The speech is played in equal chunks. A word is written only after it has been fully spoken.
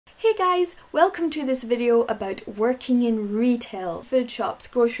Hey guys, welcome to this video about working in retail, food shops,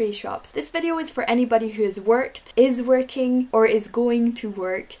 grocery shops. This video is for anybody who has worked, is working, or is going to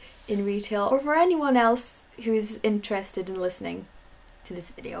work in retail, or for anyone else who is interested in listening to this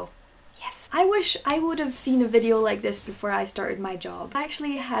video. Yes. I wish I would have seen a video like this before I started my job. I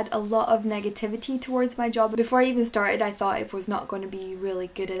actually had a lot of negativity towards my job. Before I even started, I thought it was not going to be really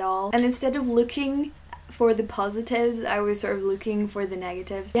good at all. And instead of looking for the positives, I was sort of looking for the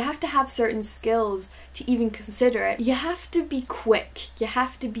negatives. You have to have certain skills to even consider it. You have to be quick. You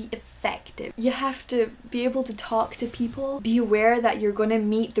have to be effective. You have to be able to talk to people. Be aware that you're going to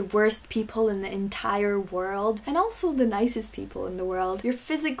meet the worst people in the entire world and also the nicest people in the world. You're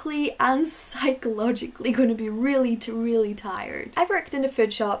physically and psychologically going to be really tired. I've worked in a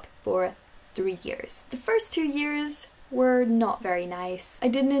food shop for 3 years. The first 2 years were not very nice. I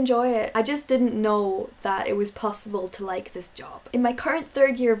didn't enjoy it. I just didn't know that it was possible to like this job. In my current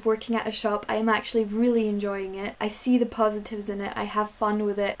 3rd year of working at a shop, I am actually really enjoying it. I see the positives in it. I have fun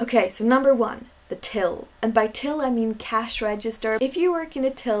with it. Okay, so number 1. The till. And by till I mean cash register. If you work in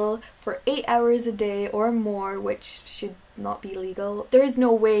a till for 8 hours a day or more, which should not be legal, there is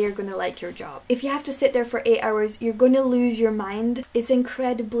no way you're gonna like your job. If you have to sit there for 8 hours, you're gonna lose your mind. It's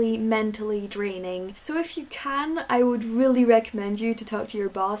incredibly mentally draining. So if you can, I would really recommend you to talk to your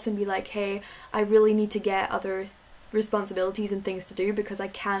boss and be like, hey, I really need to get other responsibilities and things to do because I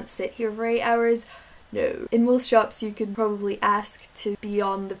can't sit here for 8 hours. No. In most shops you could probably ask to be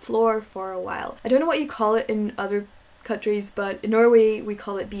on the floor for a while. I don't know what you call it in other countries, but in Norway we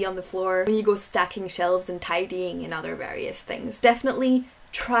call it be on the floor when you go stacking shelves and tidying and other various things. Definitely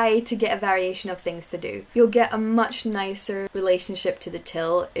try to get a variation of things to do. You'll get a much nicer relationship to the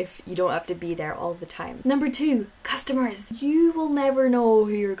till if you don't have to be there all the time. Number 2, customers. You will never know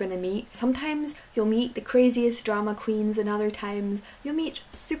who you're gonna meet. Sometimes you'll meet the craziest drama queens and other times you'll meet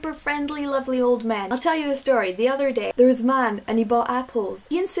super friendly, lovely old men. I'll tell you a story. The other day there was a man and he bought apples.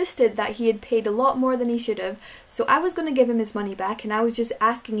 He insisted that he had paid a lot more than he should have, so I was gonna give him his money back and I was just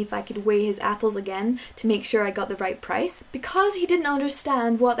asking if I could weigh his apples again to make sure I got the right price. Because he didn't understand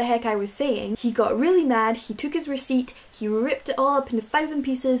what the heck I was saying, he got really mad, he took his receipt, he ripped it all up into 1,000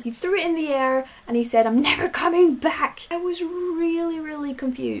 pieces, he threw it in the air, and he said, "I'm never coming back." I was really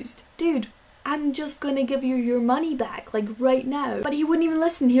confused. Dude, I'm just gonna give you your money back, like right now. But he wouldn't even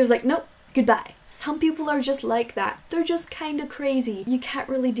listen. He was like, nope, goodbye. Some people are just like that. They're just kind of crazy. You can't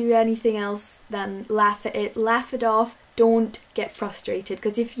really do anything else than laugh at it, laugh it off. Don't get frustrated,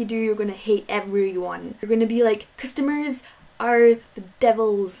 because if you do, you're gonna hate everyone. You're gonna be like, customers are the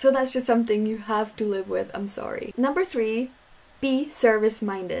devils. So that's just something you have to live with. I'm sorry. Number 3, be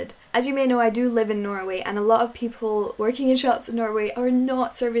service-minded. As you may know, I do live in Norway and a lot of people working in shops in Norway are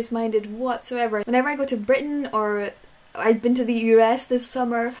not service-minded whatsoever. Whenever I go to Britain or I've been to the US this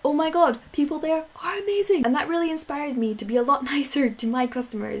summer, oh my god, people there are amazing. And that really inspired me to be a lot nicer to my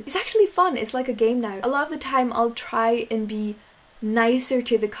customers. It's actually fun. It's like a game now. A lot of the time I'll try and be nicer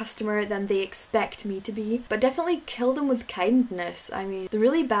to the customer than they expect me to be, but definitely kill them with kindness. I mean, the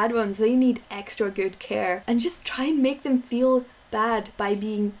really bad ones, they need extra good care, and just try and make them feel bad by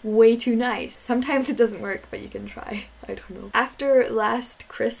being way too nice. Sometimes it doesn't work, but you can try. I don't know. After last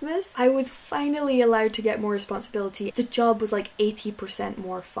Christmas, I was finally allowed to get more responsibility. The job was like 80%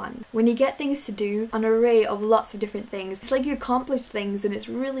 more fun. When you get things to do, an array of lots of different things, it's like you accomplish things and it's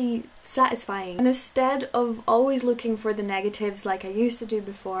really satisfying. And instead of always looking for the negatives like I used to do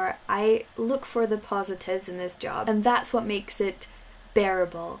before, I look for the positives in this job, and that's what makes it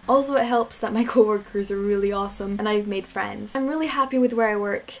bearable. Also, it helps that my co-workers are really awesome and I've made friends. I'm really happy with where I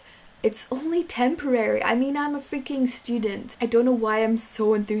work. It's only temporary. I mean, I'm a freaking student. I don't know why I'm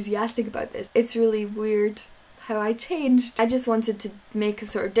so enthusiastic about this. It's really weird how I changed. I just wanted to make a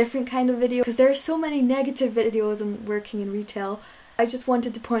sort of different kind of video because there are so many negative videos on working in retail. I just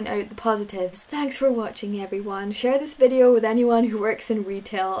wanted to point out the positives. Thanks for watching, everyone. Share this video with anyone who works in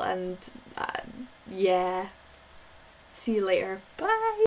retail and yeah. See you later. Bye!